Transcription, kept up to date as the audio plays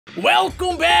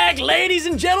Welcome back, ladies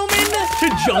and gentlemen,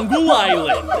 to Jungle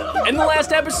Island. In the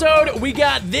last episode, we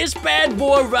got this bad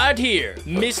boy right here,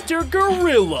 Mr.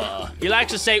 Gorilla. He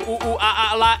likes to say ooh, ooh, ah,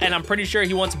 ah, a lot, and I'm pretty sure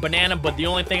he wants a banana, but the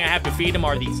only thing I have to feed him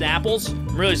are these apples.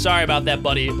 I'm really sorry about that,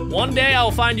 buddy. One day,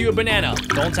 I'll find you a banana.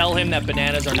 Don't tell him that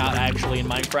bananas are not actually in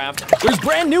Minecraft. There's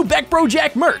brand new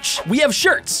BeckBroJack merch. We have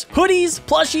shirts, hoodies,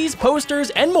 plushies,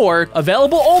 posters, and more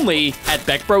available only at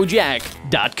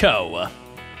BeckBroJack.co.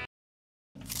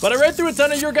 But I read through a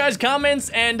ton of your guys' comments,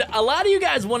 and a lot of you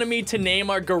guys wanted me to name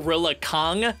our gorilla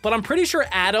Kong, but I'm pretty sure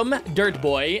Adam,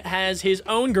 Dirtboy, has his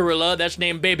own gorilla that's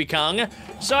named Baby Kong,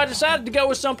 so I decided to go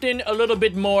with something a little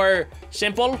bit more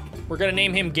simple. We're gonna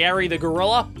name him Gary the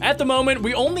Gorilla. At the moment,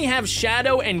 we only have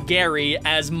Shadow and Gary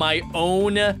as my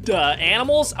own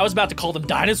animals. I was about to call them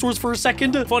dinosaurs for a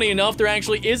second. Funny enough, there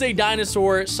actually is a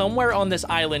dinosaur somewhere on this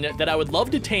island that I would love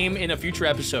to tame in a future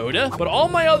episode, but all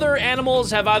my other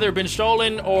animals have either been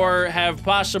stolen or have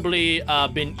possibly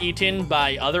been eaten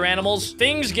by other animals.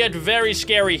 Things get very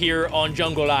scary here on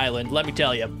Jungle Island, let me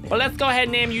tell you. But let's go ahead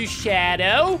and name you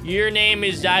Shadow. Your name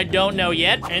is I don't know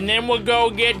yet. And then we'll go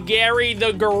get Gary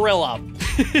the Gorilla.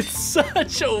 It's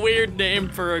such a weird name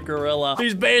for a gorilla.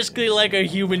 He's basically like a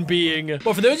human being.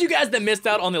 But for those of you guys that missed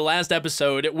out on the last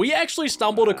episode, we actually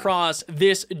stumbled across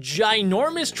this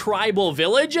ginormous tribal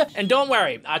village. And don't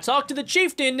worry, I talked to the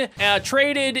chieftain,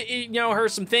 traded, her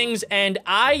some things, and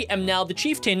I am now the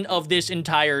chieftain of this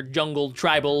entire jungle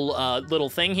tribal little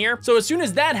thing here. So as soon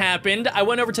as that happened, I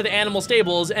went over to the animal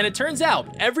stables, and it turns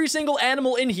out every single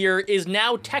animal in here is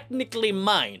now technically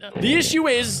mine. The issue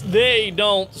is they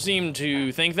don't seem to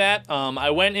think that.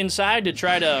 I went inside to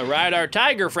try to ride our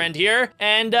tiger friend here,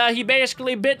 and he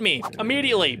basically bit me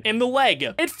immediately in the leg.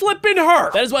 It flippin'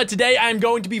 hurt. That is why today I'm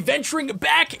going to be venturing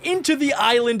back into the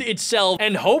island itself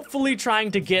and hopefully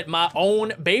trying to get my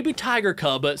own baby tiger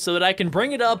cub so that I can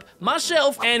bring it up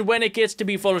myself, and when it gets to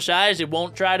be full size, it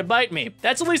won't try to bite me.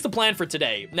 That's at least the plan for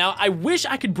today. Now, I wish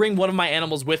I could bring one of my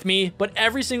animals with me, but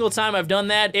every single time I've done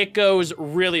that, it goes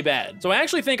really bad. So I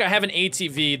actually think I have an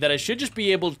ATV that I should just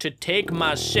be able to take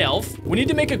myself. We need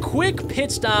to make a quick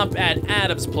pit stop at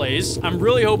Adam's place. I'm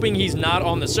really hoping he's not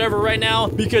on the server right now,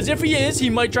 because if he is, he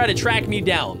might try to track me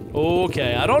down.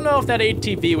 Okay, I don't know if that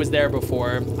ATV was there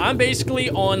before. I'm basically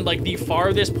on like the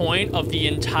farthest point of the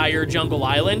entire Jungle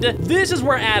Island. This is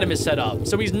where Adam is set up,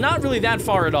 so he's not really that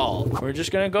far at all. We're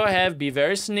just gonna go ahead, be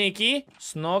very sneaky.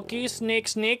 Sneaky, sneak,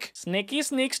 sneak. Sneaky,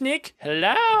 sneak, sneak.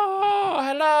 Hello,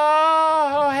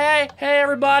 hello, hey, hey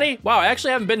everybody. Wow, I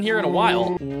actually haven't been here in a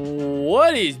while.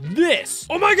 What is this?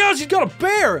 Oh my gosh, he's got a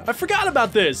bear. I forgot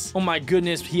about this. Oh my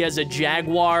goodness, he has a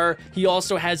jaguar. He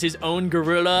also has his own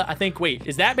gorilla. I think, wait,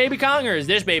 is that Baby Kong or is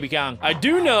this Baby Kong? I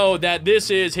do know that this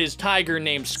is his tiger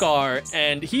named Scar,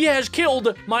 and he has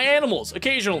killed my animals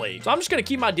occasionally. So I'm just gonna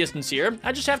keep my distance here.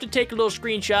 I just have to take a little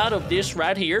screenshot of this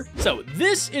right here. So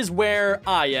this is where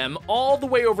I am, all the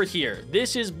way over here.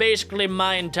 This is basically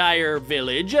my entire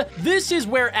village. This is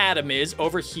where Adam is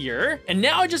over here. And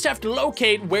now I just have to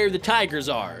locate where the tigers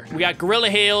are. We got Gorilla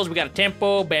Hills, we got a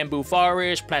temple, bamboo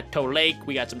forest, plateau lake,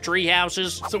 we got some tree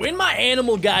houses. So in my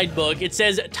animal guidebook, it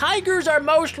says tigers are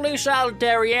mostly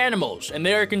solitary animals, and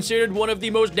they are considered one of the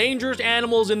most dangerous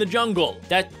animals in the jungle.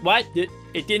 What?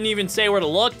 It didn't even say where to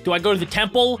look. Do I go to the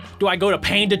temple? Do I go to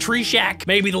Panda Tree Shack?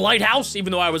 Maybe the lighthouse, even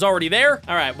though I was already there?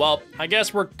 All right, well, I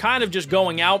guess we're kind of just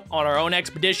going out on our own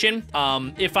expedition.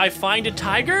 If I find a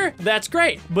tiger, that's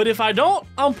great. But if I don't,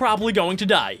 I'm probably going to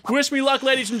die. Wish me luck,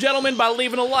 ladies and gentlemen, by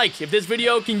leaving a like. If this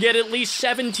video can get at least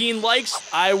 17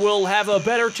 likes, I will have a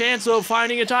better chance of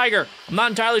finding a tiger. I'm not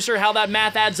entirely sure how that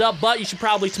math adds up, but you should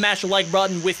probably smash the like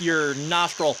button with your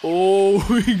nostril. Oh,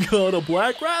 we got a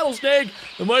black rattlesnake.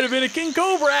 It might have been a king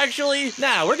cobra, actually.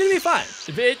 Nah, we're gonna be fine.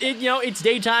 It's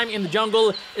daytime in the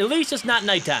jungle. At least it's not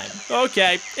nighttime.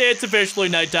 Okay, it's officially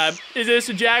nighttime. Is this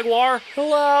a jaguar?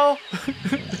 Hello?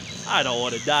 I don't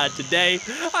want to die today.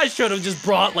 I should have just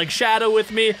brought, like, Shadow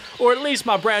with me, or at least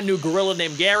my brand new gorilla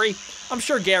named Gary. I'm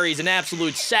sure Gary's an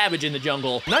absolute savage in the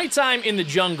jungle. Nighttime in the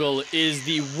jungle is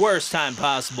the worst time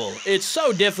possible. It's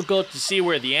so difficult to see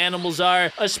where the animals are,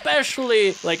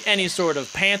 especially like any sort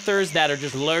of panthers that are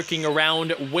just lurking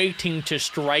around waiting to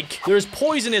strike. There's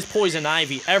poisonous poison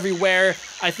ivy everywhere.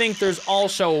 I think there's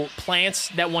also plants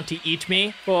that want to eat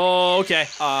me. Oh, okay.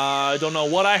 I don't know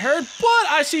what I heard, but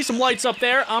I see some lights up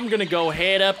there. I'm gonna go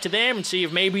head up to them and see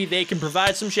if maybe they can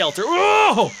provide some shelter.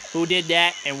 Oh! Who did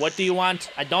that? And what do you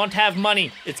want? I don't have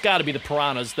money. It's gotta be the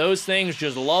piranhas. Those things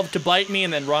just love to bite me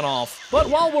and then run off. But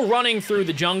while we're running through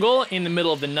the jungle in the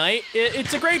middle of the night,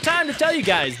 it's a great time to tell you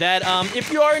guys that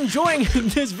if you are enjoying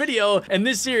this video and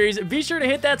this series, be sure to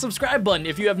hit that subscribe button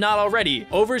if you have not already.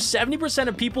 Over 70%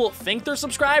 of people think they're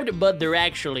subscribed, but they're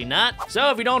actually not.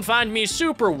 So if you don't find me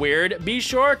super weird, be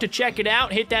sure to check it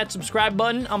out. Hit that subscribe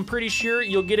button. I'm pretty sure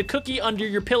you'll get a cookie under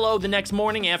your pillow the next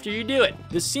morning after you do it.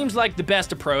 This seems like the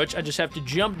best approach. I just have to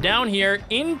jump down here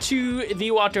into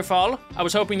the waterfall. I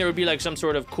was hoping there would be like some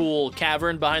sort of cool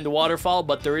cavern behind the waterfall,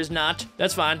 but there is not.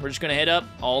 That's fine. We're just gonna head up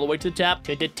all the way to the top.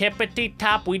 To the tippity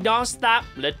top, we don't stop.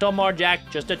 Little more, Jack,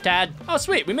 just a tad. Oh,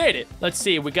 sweet, we made it. Let's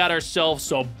see, we got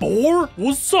ourselves a boar.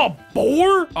 What's up,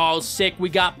 boar? Oh, sick, we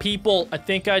got people. I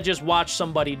think I just watched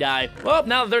somebody die. Well,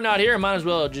 now that they're not here, I might as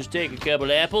well just take a couple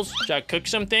of apples. Should I cook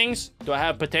some things? Do I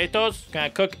have potatoes? Can I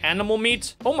cook animal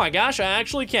meat? Oh my gosh, I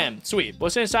actually can. Sweet.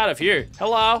 What's inside of here?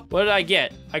 Hello? What did I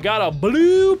get? I got a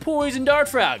blue poison dart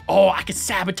frog. Oh, I could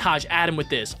sabotage Adam with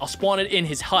this. I'll spawn it in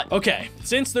his hut. Okay,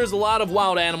 since there's a lot of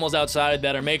wild animals outside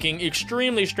that are making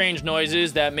extremely strange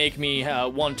noises that make me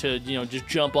want to, you know, just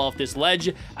jump off this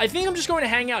ledge, I think I'm just going to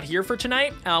hang out here for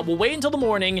tonight. We'll wait until the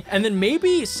morning, and then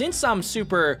maybe since I'm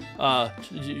super,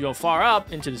 you know, far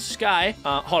up into the sky,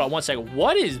 hold on one second.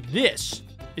 What is this?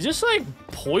 Is this like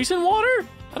poison water?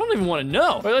 I don't even want to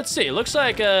know. Well, let's see. It looks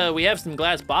like we have some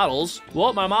glass bottles.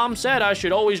 Well, my mom said I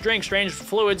should always drink strange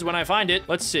fluids when I find it.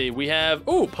 Let's see. We have,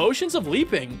 ooh, potions of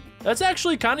leaping. That's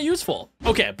actually kind of useful.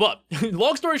 Okay, but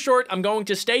long story short, I'm going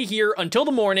to stay here until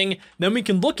the morning. Then we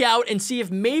can look out and see if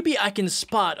maybe I can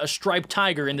spot a striped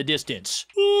tiger in the distance.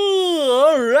 Ooh,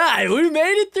 all right, we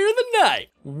made it through the night.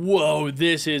 Whoa,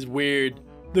 this is weird.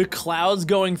 The clouds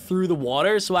going through the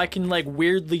water so I can like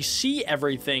weirdly see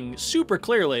everything super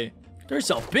clearly. There's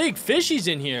some big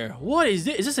fishies in here. What is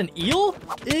this? Is this an eel?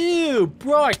 Ew,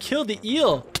 bro, I killed the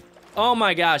eel. Oh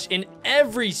my gosh, in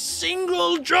every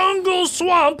single jungle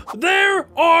swamp, there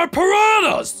are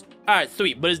piranhas. All right,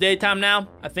 sweet, but it's daytime now.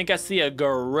 I think I see a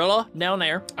gorilla down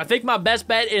there. I think my best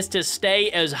bet is to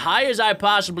stay as high as I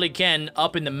possibly can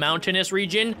up in the mountainous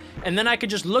region, and then I could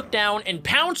just look down and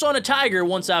pounce on a tiger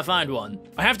once I find one.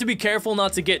 I have to be careful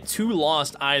not to get too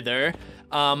lost either.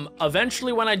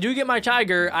 Eventually when I do get my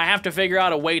tiger, I have to figure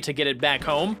out a way to get it back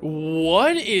home.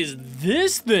 What is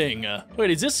this thing?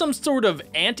 Wait, is this some sort of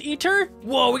anteater?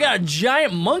 Whoa, we got a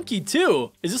giant monkey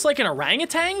too. Is this like an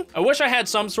orangutan? I wish I had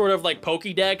some sort of like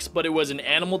Pokédex, but it was an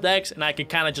animal dex and I could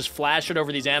kind of just flash it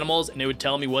over these animals and it would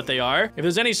tell me what they are. If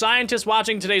there's any scientists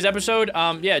watching today's episode,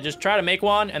 yeah, just try to make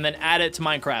one and then add it to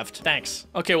Minecraft. Thanks.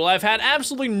 Okay, well, I've had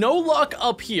absolutely no luck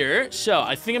up here, so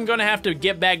I think I'm gonna have to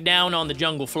get back down on the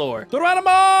jungle floor.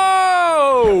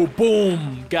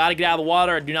 Boom! Gotta get out of the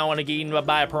water. I do not want to get eaten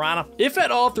by a piranha. If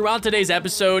at all throughout today's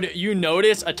episode you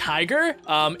notice a tiger,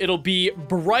 it'll be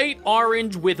bright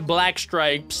orange with black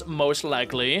stripes, most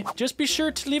likely. Just be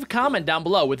sure to leave a comment down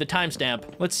below with the timestamp.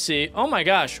 Let's see. Oh my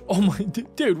gosh. Oh my,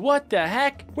 dude, what the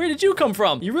heck? Where did you come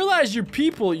from? You realize you're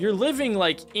living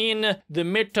like in the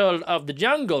middle of the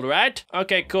jungle, right?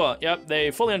 Okay, cool. Yep,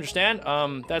 they fully understand.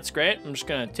 That's great. I'm just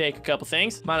gonna take a couple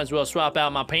things. Might as well swap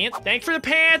out my pants. Thanks for the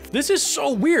pants. This is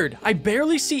so weird. I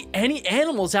barely see any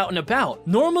animals out and about.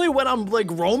 Normally when I'm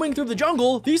like roaming through the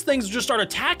jungle, these things just start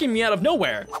attacking me out of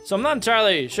nowhere. So I'm not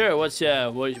entirely sure what's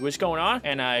going on,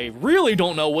 and I really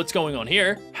don't know what's going on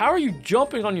here. How are you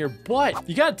jumping on your butt?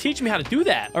 You gotta teach me how to do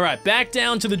that. All right, back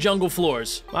down to the jungle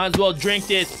floors. Might as well drink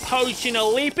this potion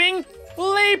of leaping.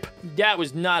 Leap! That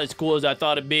was not as cool as I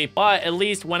thought it'd be, but at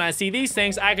least when I see these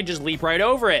things, I can just leap right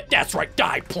over it. That's right,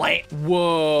 die plant!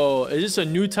 Whoa, is this a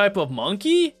new type of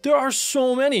monkey? There are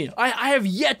so many. I have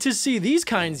yet to see these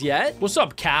kinds yet. What's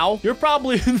up, cow? You're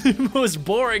probably the most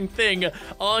boring thing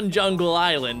on Jungle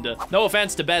Island. No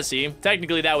offense to Bessie.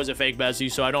 Technically, that was a fake Bessie,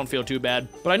 so I don't feel too bad.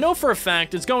 But I know for a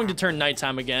fact it's going to turn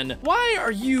nighttime again. Why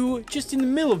are you just in the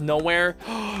middle of nowhere?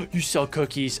 You sell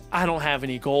cookies. I don't have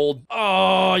any gold.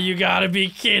 Oh, you gotta be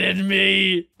kidding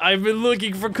me. I've been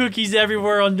looking for cookies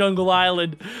everywhere on Jungle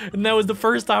Island, and that was the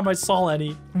first time I saw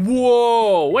any.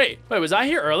 Whoa, wait, was I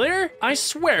here earlier? I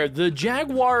swear the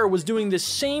jaguar was doing the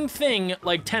same thing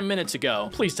like 10 minutes ago.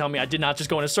 Please tell me I did not just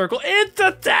go in a circle. It's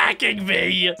attacking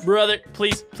me. Brother,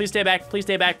 please stay back. Please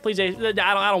stay back. Please, I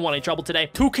don't want any trouble today.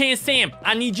 Toucan Sam,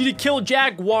 I need you to kill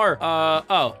jaguar.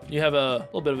 Oh, you have a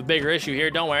little bit of a bigger issue here.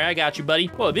 Don't worry, I got you, buddy.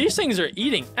 Whoa, these things are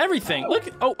eating everything.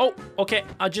 Look, oh, okay.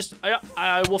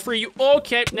 I will free you.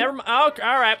 Okay, never mind. Okay,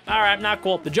 all right, not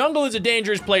cool. The jungle is a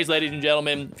dangerous place, ladies and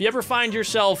gentlemen. If you ever find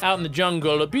yourself out in the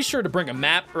jungle, be sure to bring a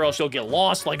map or else you'll get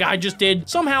lost like I just did.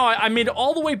 Somehow, I made it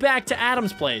all the way back to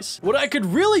Adam's place. What I could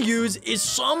really use is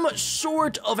some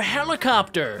sort of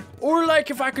helicopter. Or like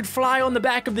if I could fly on the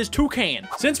back of this toucan.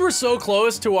 Since we're so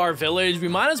close to our village, we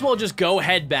might as well just go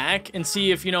head back and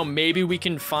see if, you know, maybe we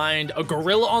can find a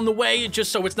gorilla on the way,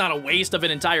 just so it's not a waste of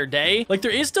an entire day. Like,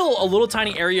 there is still a little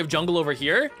tiny area of jungle over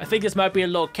here. I think this might be a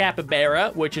little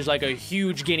capybara, which is like a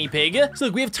huge guinea pig. So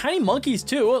look, we have tiny monkeys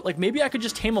too. Like, maybe I could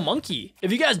just tame a monkey.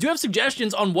 If you guys do have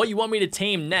suggestions on what you want me to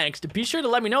tame next, be sure to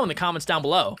let me know in the comments down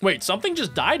below. Wait, something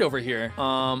just died over here.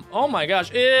 Oh my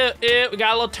gosh. We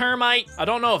got a little termite. I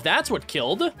don't know if that's what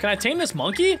killed. Can I tame this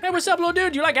monkey? Hey, what's up, little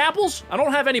dude? You like apples? I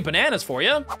don't have any bananas for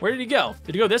you. Where did he go?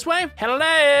 Did he go this way? Hello,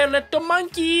 little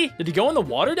monkey. Did he go in the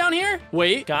water down here?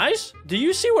 Wait, guys, do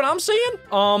you see what I'm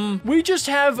seeing? We just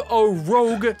have a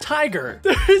rogue tiger.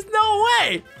 There's no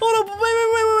way. Hold up,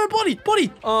 wait,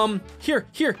 buddy.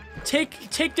 Here.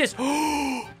 Take this.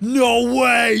 No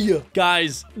way!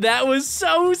 Guys, that was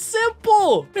so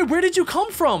simple! Hey, where did you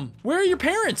come from? Where are your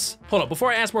parents? Hold on,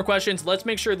 before I ask more questions, let's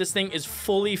make sure this thing is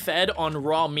fully fed on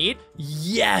raw meat.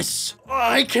 Yes!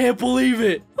 I can't believe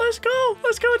it! Let's go!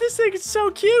 This thing is so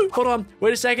cute! Hold on,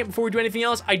 wait a second before we do anything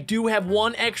else. I do have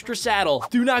one extra saddle.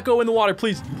 Do not go in the water,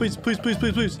 please. Please.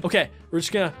 Okay, we're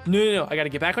just gonna... No. I gotta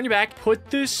get back on your back. Put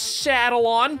this saddle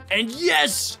on, and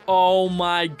yes! Oh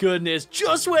my goodness,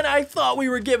 just when I thought we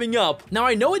were giving up. Now,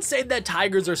 I know it said that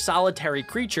tigers are solitary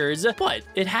creatures, but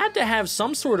it had to have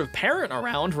some sort of parent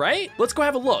around, right? Let's go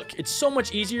have a look. It's so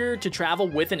much easier to travel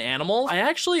with an animal.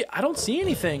 I don't see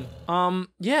anything.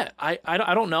 Yeah,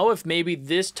 I don't know if maybe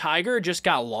this tiger just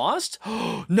got lost.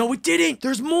 No, it didn't.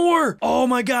 There's more. Oh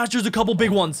my gosh, there's a couple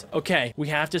big ones. Okay, we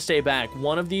have to stay back.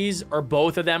 One of these or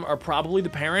both of them are probably the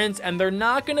parents, and they're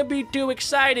not gonna be too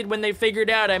excited when they figured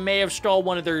out I may have stole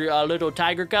one of their little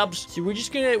tiger cubs. So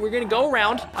we're gonna go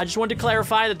around. I just wanted to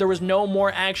clarify that there was no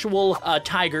more actual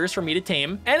tigers for me to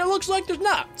tame, and it looks like there's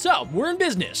not. So we're in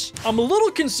business. I'm a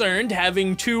little concerned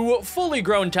having two fully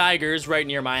grown tigers right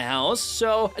near my house,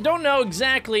 so I don't know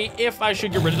exactly if I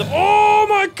should get rid of them. Oh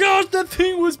my gosh, that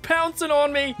thing was pouncing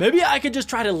on me. Maybe I could just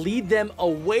try to lead them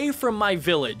away from my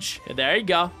village. There you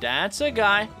go. That's a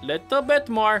guy. Little bit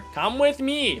more. Come with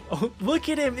me. Oh, look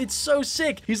at him. It's so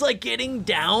sick. He's like getting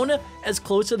down as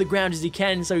close to the ground as he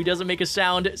can so he doesn't make a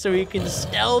sound, so he can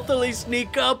stealthily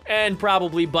sneak up and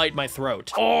probably bite my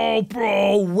throat. Oh,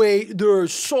 bro, wait. There are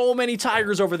so many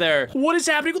tigers over there. What is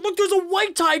happening? Look, there's a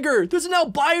white tiger. There's an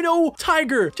albino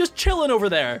tiger just chilling over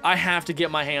there. I have to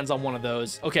get my hands on one of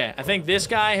those. Okay, I think this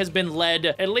guy has been led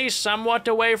at least somewhat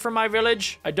away from my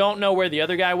village. I don't know where the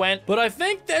other guy went, but I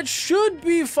think that should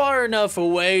be far enough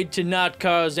away to not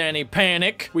cause any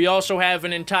panic. We also have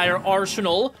an entire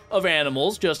arsenal of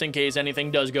animals just in case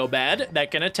anything does go bad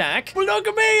that can attack. But look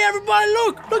at me, everybody,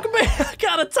 look at me. I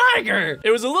got a tiger.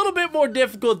 It was a little bit more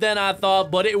difficult than I thought,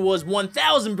 but it was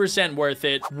 1000% worth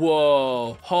it.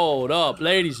 Whoa, hold up,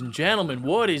 ladies and gentlemen,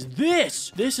 what is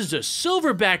this? This is a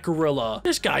silverback gorilla.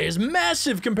 This guy is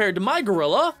massive compared to my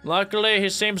gorilla. Luckily, he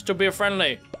seems to be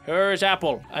friendly. Here's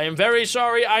Apple. I am very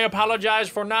sorry. I apologize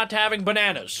for not having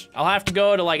bananas. I'll have to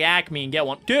go to like Acme and get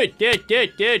one. Dude,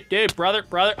 brother.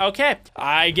 Okay.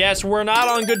 I guess we're not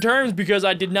on good terms because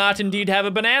I did not indeed have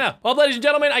a banana. Well, ladies and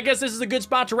gentlemen, I guess this is a good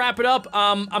spot to wrap it up.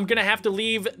 I'm gonna have to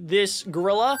leave this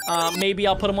gorilla. Maybe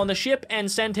I'll put him on the ship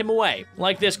and send him away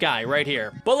like this guy right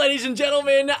here. But ladies and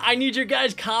gentlemen, I need your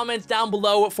guys' comments down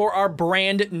below for our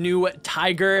brand new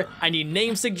tiger. I need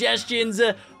name suggestions.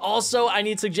 Also, I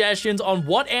need suggestions on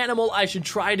what animal I should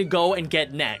try to go and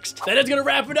get next. That is gonna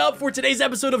wrap it up for today's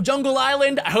episode of Jungle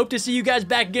Island. I hope to see you guys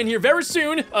back again here very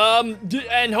soon.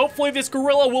 And hopefully this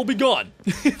gorilla will be gone.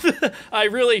 I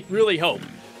really hope.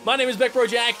 My name is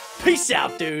BeckBroJack. Peace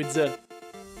out, dudes.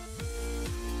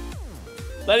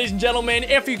 Ladies and gentlemen,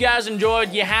 if you guys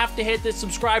enjoyed, you have to hit the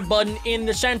subscribe button in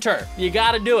the center. You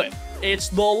gotta do it. It's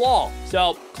the law.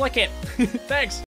 So click it. Thanks.